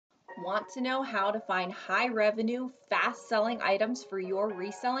Want to know how to find high revenue, fast selling items for your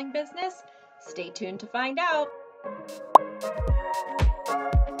reselling business? Stay tuned to find out.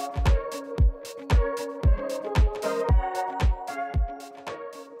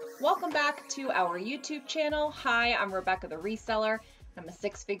 Welcome back to our YouTube channel. Hi, I'm Rebecca the Reseller. I'm a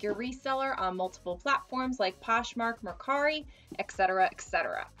six-figure reseller on multiple platforms like Poshmark, Mercari, etc.,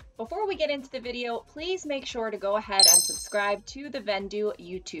 etc. Before we get into the video, please make sure to go ahead and subscribe to the Vendoo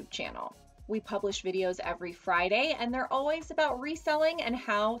YouTube channel. We publish videos every Friday, and they're always about reselling and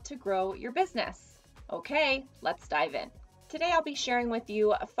how to grow your business. Okay, let's dive in. Today I'll be sharing with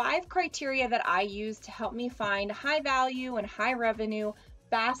you 5 criteria that I use to help me find high value and high revenue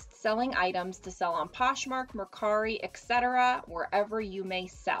fast selling items to sell on Poshmark, Mercari, etc., wherever you may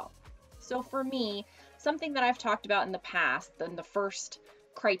sell. So for me, something that I've talked about in the past, then the first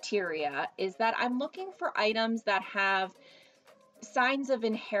criteria is that I'm looking for items that have signs of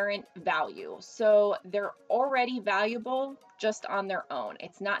inherent value. So they're already valuable just on their own.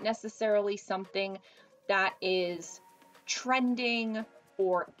 It's not necessarily something that is trending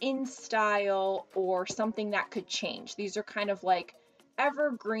or in style or something that could change. These are kind of like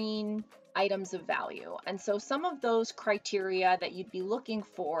evergreen items of value. And so some of those criteria that you'd be looking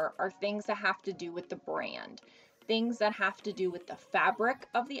for are things that have to do with the brand, things that have to do with the fabric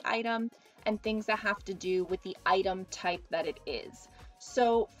of the item, and things that have to do with the item type that it is.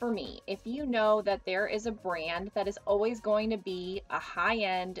 So for me, if you know that there is a brand that is always going to be a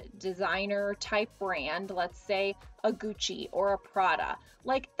high-end designer type brand, let's say a Gucci or a Prada,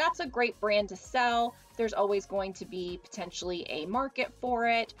 like that's a great brand to sell. There's always going to be potentially a market for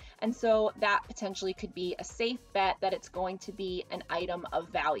it. And so that potentially could be a safe bet that it's going to be an item of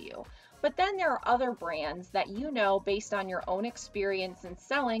value. But then there are other brands that you know, based on your own experience in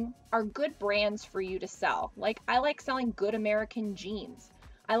selling, are good brands for you to sell. Like I like selling good American jeans.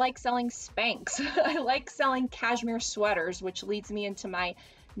 I like selling Spanx. I like selling cashmere sweaters, which leads me into my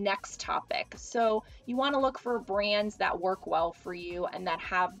next topic. So you want to look for brands that work well for you and that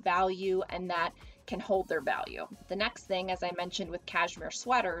have value and that can hold their value. The next thing, as I mentioned with cashmere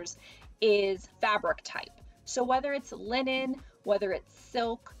sweaters, is fabric type. So whether it's linen, whether it's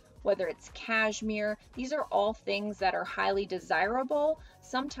silk, whether it's cashmere, these are all things that are highly desirable.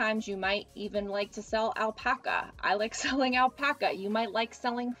 Sometimes you might even like to sell alpaca. I like selling alpaca. You might like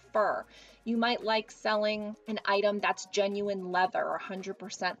selling fur. You might like selling an item that's genuine leather or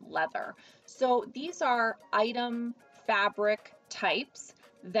 100% leather. So these are item fabric types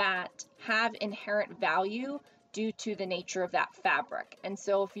that have inherent value due to the nature of that fabric. And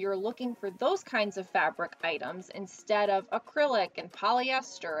so if you're looking for those kinds of fabric items instead of acrylic and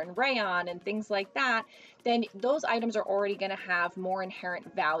polyester and rayon and things like that, then those items are already going to have more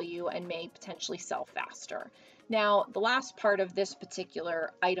inherent value and may potentially sell faster. Now, the last part of this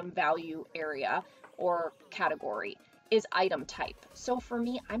particular item value area or category is item type. So for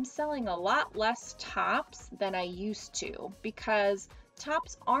me, I'm selling a lot less tops than I used to because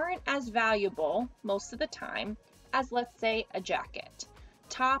tops aren't as valuable most of the time as, let's say, a jacket.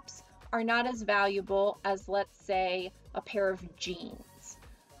 Tops are not as valuable as, let's say, a pair of jeans.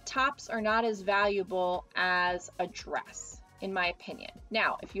 Tops are not as valuable as a dress, in my opinion.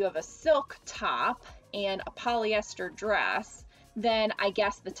 Now, if you have a silk top and a polyester dress, then I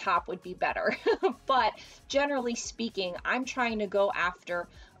guess the top would be better. But generally speaking, I'm trying to go after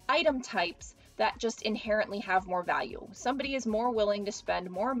item types that just inherently have more value. Somebody is more willing to spend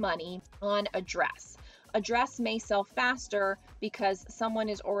more money on a dress. A dress may sell faster because someone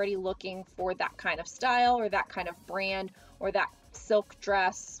is already looking for that kind of style or that kind of brand or that silk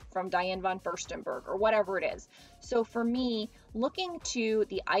dress from Diane von Furstenberg or whatever it is. So for me, looking to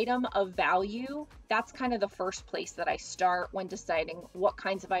the item of value, that's kind of the first place that I start when deciding what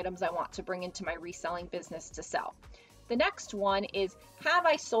kinds of items I want to bring into my reselling business to sell. The next one is, have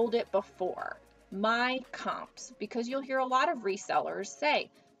I sold it before? My comps, because you'll hear a lot of resellers say,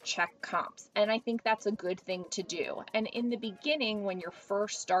 check comps. And I think that's a good thing to do. And in the beginning, when you're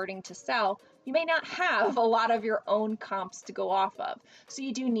first starting to sell, you may not have a lot of your own comps to go off of. So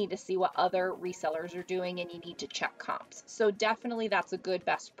you do need to see what other resellers are doing and you need to check comps. So definitely that's a good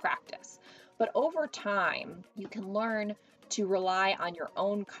best practice. But over time, you can learn to rely on your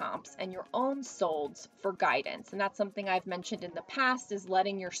own comps and your own solds for guidance. And that's something I've mentioned in the past, is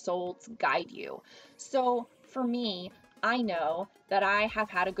letting your solds guide you. So for me, I know that I have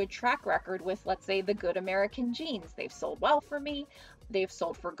had a good track record with, let's say, the good American jeans. They've sold well for me. They've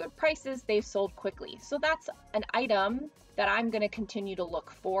sold for good prices. They've sold quickly. So that's an item that I'm going to continue to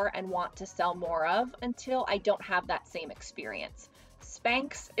look for and want to sell more of until I don't have that same experience.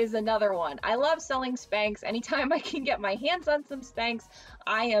 Spanx is another one. I love selling Spanx. Anytime I can get my hands on some Spanx,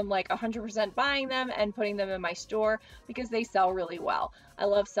 I am like 100% buying them and putting them in my store because they sell really well. I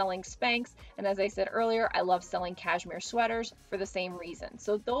love selling Spanx, and as I said earlier, I love selling cashmere sweaters for the same reason.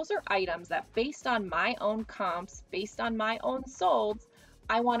 So those are items that, based on my own comps, based on my own solds,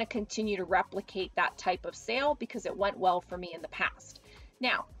 I want to continue to replicate that type of sale because it went well for me in the past.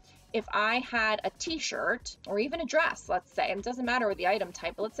 Now, if I had a t-shirt or even a dress, let's say, and it doesn't matter with the item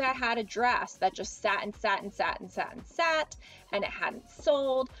type, but let's say I had a dress that just sat and sat and sat and sat and sat and it hadn't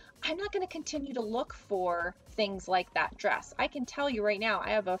sold, I'm not going to continue to look for things like that dress. I can tell you right now, I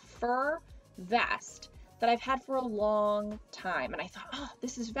have a fur vest that I've had for a long time, and I thought, oh,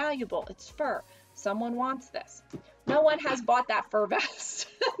 this is valuable. It's fur. Someone wants this. No one has bought that fur vest.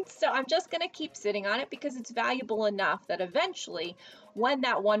 So I'm just going to keep sitting on it because it's valuable enough that eventually, when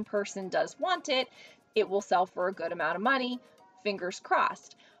that one person does want it, it will sell for a good amount of money, fingers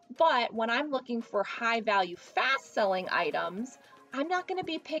crossed. But when I'm looking for high value, fast selling items, I'm not going to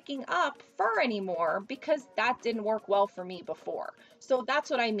be picking up fur anymore because that didn't work well for me before. So that's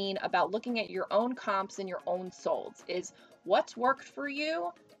what I mean about looking at your own comps and your own solds, is what's worked for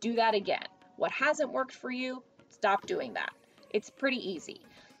you, do that again. What hasn't worked for you, stop doing that. It's pretty easy.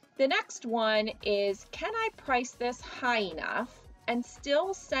 The next one is, can I price this high enough and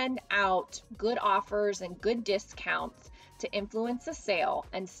still send out good offers and good discounts to influence a sale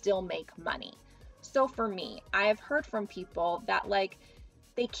and still make money? So for me, I have heard from people that like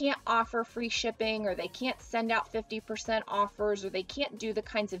they can't offer free shipping, or they can't send out 50% offers, or they can't do the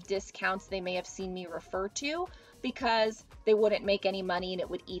kinds of discounts they may have seen me refer to because they wouldn't make any money and it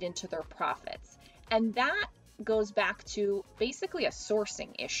would eat into their profits. And that goes back to basically a sourcing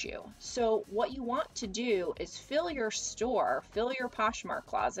issue. So what you want to do is fill your store, fill your Poshmark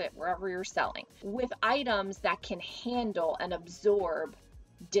closet, wherever you're selling, with items that can handle and absorb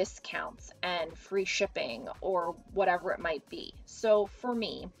discounts and free shipping or whatever it might be. So for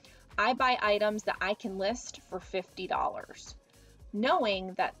me, I buy items that I can list for $50,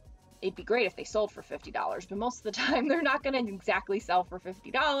 knowing that it'd be great if they sold for $50, but most of the time they're not going to exactly sell for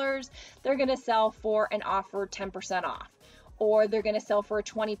 $50. They're going to sell for an offer 10% off, or they're going to sell for a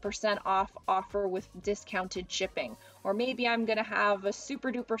 20% off offer with discounted shipping. Or maybe I'm going to have a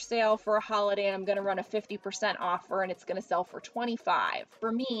super duper sale for a holiday and I'm going to run a 50% offer and it's going to sell for $25.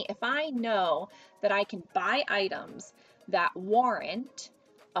 For me, if I know that I can buy items that warrant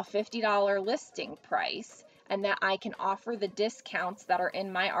a $50 listing price, and that I can offer the discounts that are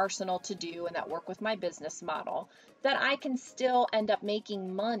in my arsenal to do and that work with my business model, that I can still end up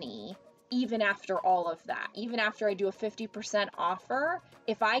making money even after all of that. Even after I do a 50% offer,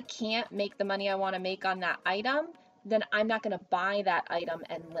 if I can't make the money I want to make on that item, then I'm not going to buy that item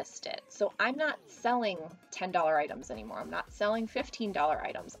and list it. So I'm not selling $10 items anymore. I'm not selling $15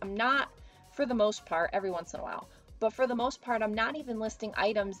 items. I'm not, for the most part, every once in a while. But for the most part, I'm not even listing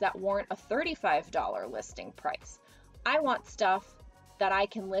items that warrant a $35 listing price. I want stuff that I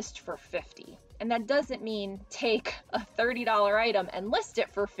can list for $50. And that doesn't mean take a $30 item and list it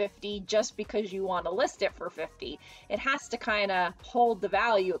for $50 just because you want to list it for $50. It has to kind of hold the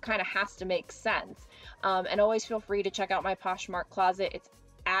value. It kind of has to make sense. And always feel free to check out my Poshmark closet. It's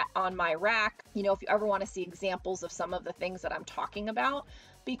on my rack, if you ever want to see examples of some of the things that I'm talking about,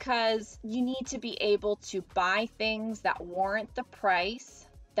 because you need to be able to buy things that warrant the price,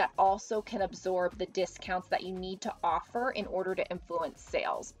 that also can absorb the discounts that you need to offer in order to influence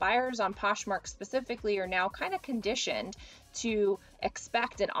sales. Buyers on Poshmark specifically are now kind of conditioned to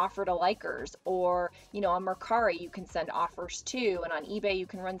expect an offer to likers, or on Mercari you can send offers too, and on eBay you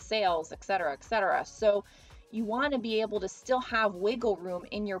can run sales, etc., etc. So you want to be able to still have wiggle room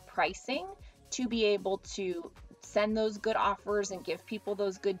in your pricing to be able to send those good offers and give people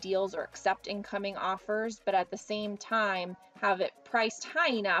those good deals or accept incoming offers, but at the same time have it priced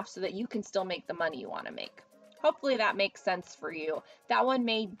high enough so that you can still make the money you want to make. Hopefully that makes sense for you. That one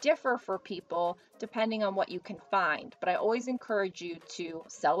may differ for people depending on what you can find, but I always encourage you to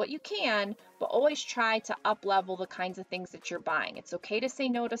sell what you can, but always try to up-level the kinds of things that you're buying. It's okay to say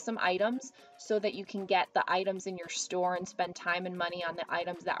no to some items so that you can get the items in your store and spend time and money on the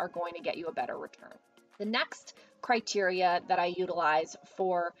items that are going to get you a better return. The next criteria that I utilize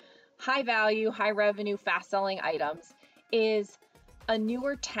for high value, high revenue, fast selling items is a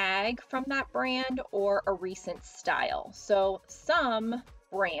newer tag from that brand or a recent style. So some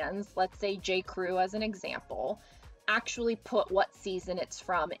brands, let's say J. Crew as an example, actually put what season it's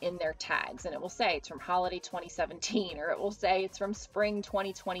from in their tags, and it will say it's from holiday 2017, or it will say it's from spring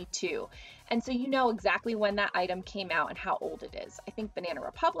 2022. And so you know exactly when that item came out and how old it is. I think Banana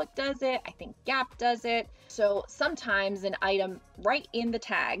Republic does it. I think Gap does it. So sometimes an item right in the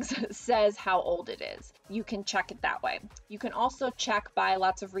tags says how old it is. You can check it that way. You can also check by,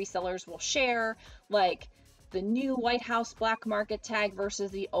 lots of resellers will share, like, the new White House Black Market tag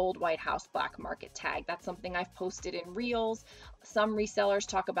versus the old White House Black Market tag. That's something I've posted in Reels. Some resellers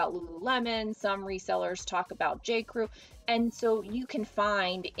talk about Lululemon, some resellers talk about J.Crew. And so you can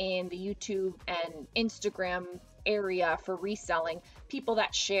find in the YouTube and Instagram area for reselling people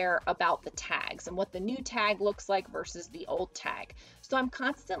that share about the tags and what the new tag looks like versus the old tag. So I'm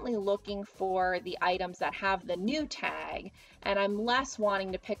constantly looking for the items that have the new tag, and I'm less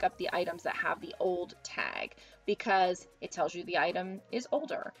wanting to pick up the items that have the old tag because it tells you the item is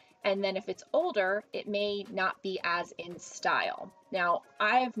older. And then if it's older, it may not be as in style. Now,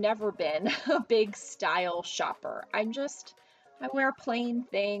 I've never been a big style shopper. I wear plain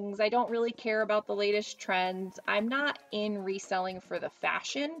things. I don't really care about the latest trends. I'm not in reselling for the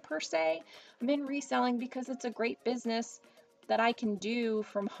fashion per se. I'm in reselling because it's a great business that I can do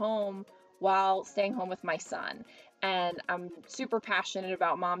from home while staying home with my son. And I'm super passionate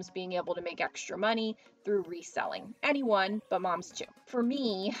about moms being able to make extra money through reselling. Anyone, but moms too. For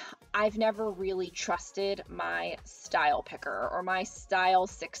me, I've never really trusted my style picker or my style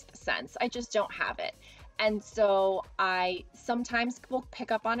sixth sense. I just don't have it. And so I sometimes will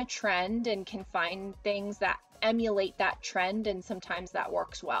pick up on a trend and can find things that emulate that trend, and sometimes that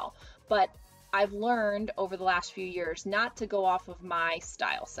works well. But I've learned over the last few years not to go off of my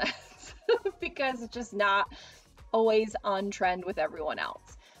style sense because it's just not always on trend with everyone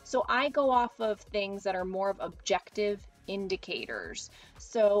else. So I go off of things that are more of objective indicators.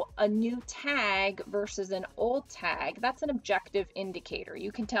 So a new tag versus an old tag, that's an objective indicator.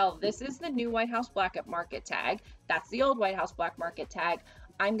 You can tell this is the new White House Black Market tag, that's the old White House Black Market tag.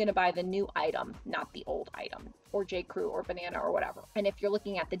 I'm going to buy the new item, not the old item, or J.Crew or Banana or whatever. And if you're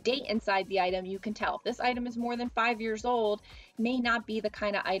looking at the date inside the item, you can tell if this item is more than 5 years old, it may not be the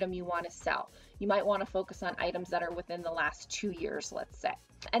kind of item you want to sell. You might want to focus on items that are within the last 2 years, let's say.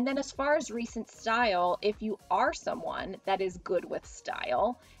 And then as far as recent style, if you are someone that is good with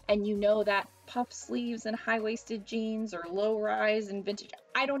style and you know that puff sleeves and high-waisted jeans or low-rise and vintage,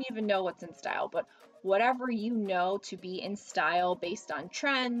 I don't even know what's in style, but whatever you know to be in style based on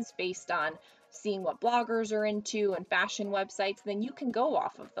trends, based on seeing what bloggers are into and fashion websites, then you can go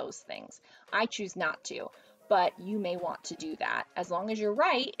off of those things. I choose not to, but you may want to do that. As long as you're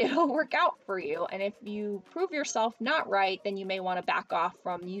right, it'll work out for you. And if you prove yourself not right, then you may want to back off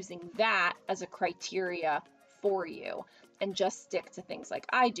from using that as a criteria for you and just stick to things like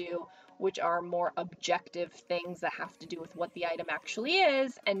I do, which are more objective things that have to do with what the item actually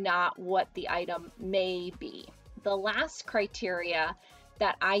is and not what the item may be. The last criteria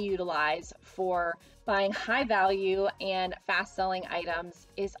that I utilize for buying high value and fast selling items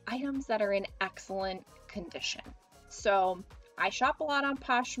is items that are in excellent condition. So I shop a lot on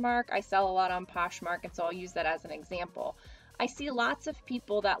Poshmark, I sell a lot on Poshmark, and so I'll use that as an example. I see lots of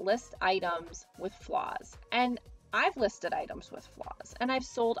people that list items with flaws, and I've listed items with flaws, and I've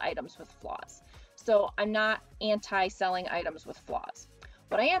sold items with flaws. So I'm not anti-selling items with flaws.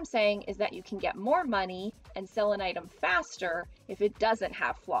 What I am saying is that you can get more money and sell an item faster if it doesn't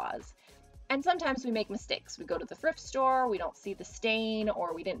have flaws. And sometimes we make mistakes. We go to the thrift store, we don't see the stain,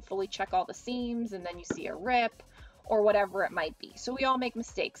 or we didn't fully check all the seams, and then you see a rip, or whatever it might be. So we all make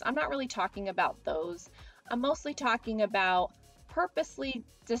mistakes. I'm not really talking about those. I'm mostly talking about purposely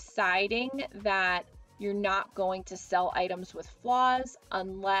deciding that you're not going to sell items with flaws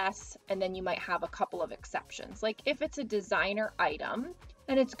unless, and then you might have a couple of exceptions. Like if it's a designer item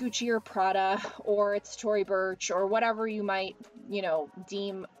and it's Gucci or Prada or it's Tory Burch or whatever you might,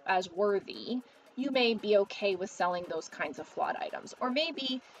 deem as worthy, you may be okay with selling those kinds of flawed items. Or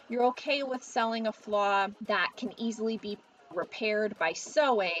maybe you're okay with selling a flaw that can easily be repaired by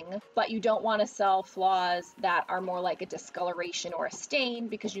sewing, but you don't want to sell flaws that are more like a discoloration or a stain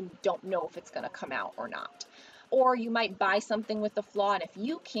because you don't know if it's going to come out or not. Or you might buy something with a flaw, and if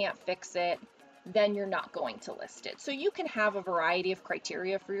you can't fix it, then you're not going to list it. So you can have a variety of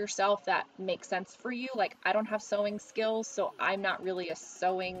criteria for yourself that make sense for you. Like I don't have sewing skills, so I'm not really a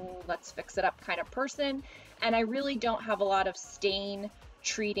sewing, let's fix it up kind of person. And I really don't have a lot of stain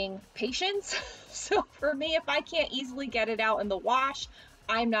treating patience. So for me, if I can't easily get it out in the wash,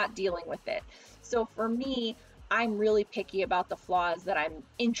 I'm not dealing with it. So for me, I'm really picky about the flaws that I'm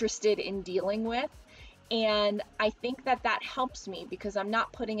interested in dealing with. And I think that that helps me because I'm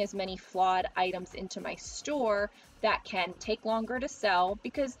not putting as many flawed items into my store that can take longer to sell.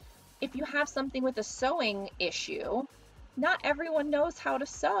 Because if you have something with a sewing issue, not everyone knows how to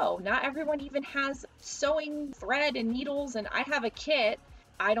sew. Not everyone even has sewing thread and needles, and I have a kit.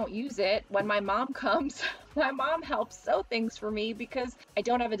 I don't use it. When my mom comes, my mom helps sew things for me because I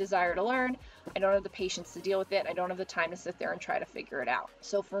don't have a desire to learn. I don't have the patience to deal with it. I don't have the time to sit there and try to figure it out.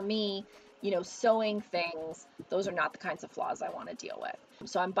 So for me, sewing things, those are not the kinds of flaws I want to deal with.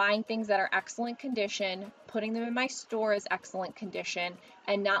 So I'm buying things that are excellent condition, putting them in my store as excellent condition,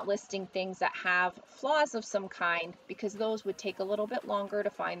 and not listing things that have flaws of some kind, because those would take a little bit longer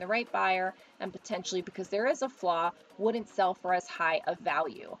to find the right buyer, and potentially, because there is a flaw, wouldn't sell for as high a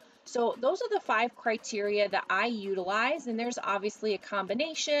value. So those are the 5 criteria that I utilize, and there's obviously a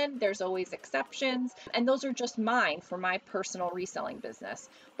combination, there's always exceptions, and those are just mine for my personal reselling business.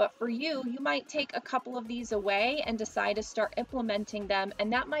 But for you, you might take a couple of these away and decide to start implementing them,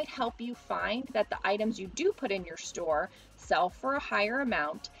 and that might help you find that the items you do put in your store sell for a higher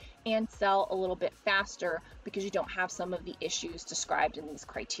amount and sell a little bit faster because you don't have some of the issues described in these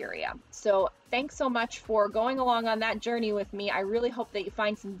criteria. So thanks so much for going along on that journey with me. I really hope that you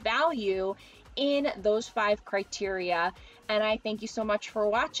find some value in those 5 criteria, and I thank you so much for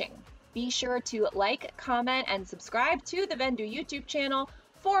watching. Be sure to like, comment, and subscribe to the Vendoo YouTube channel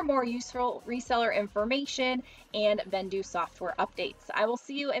for more useful reseller information and Vendoo software updates. I will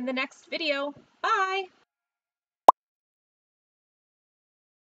see you in the next video. Bye!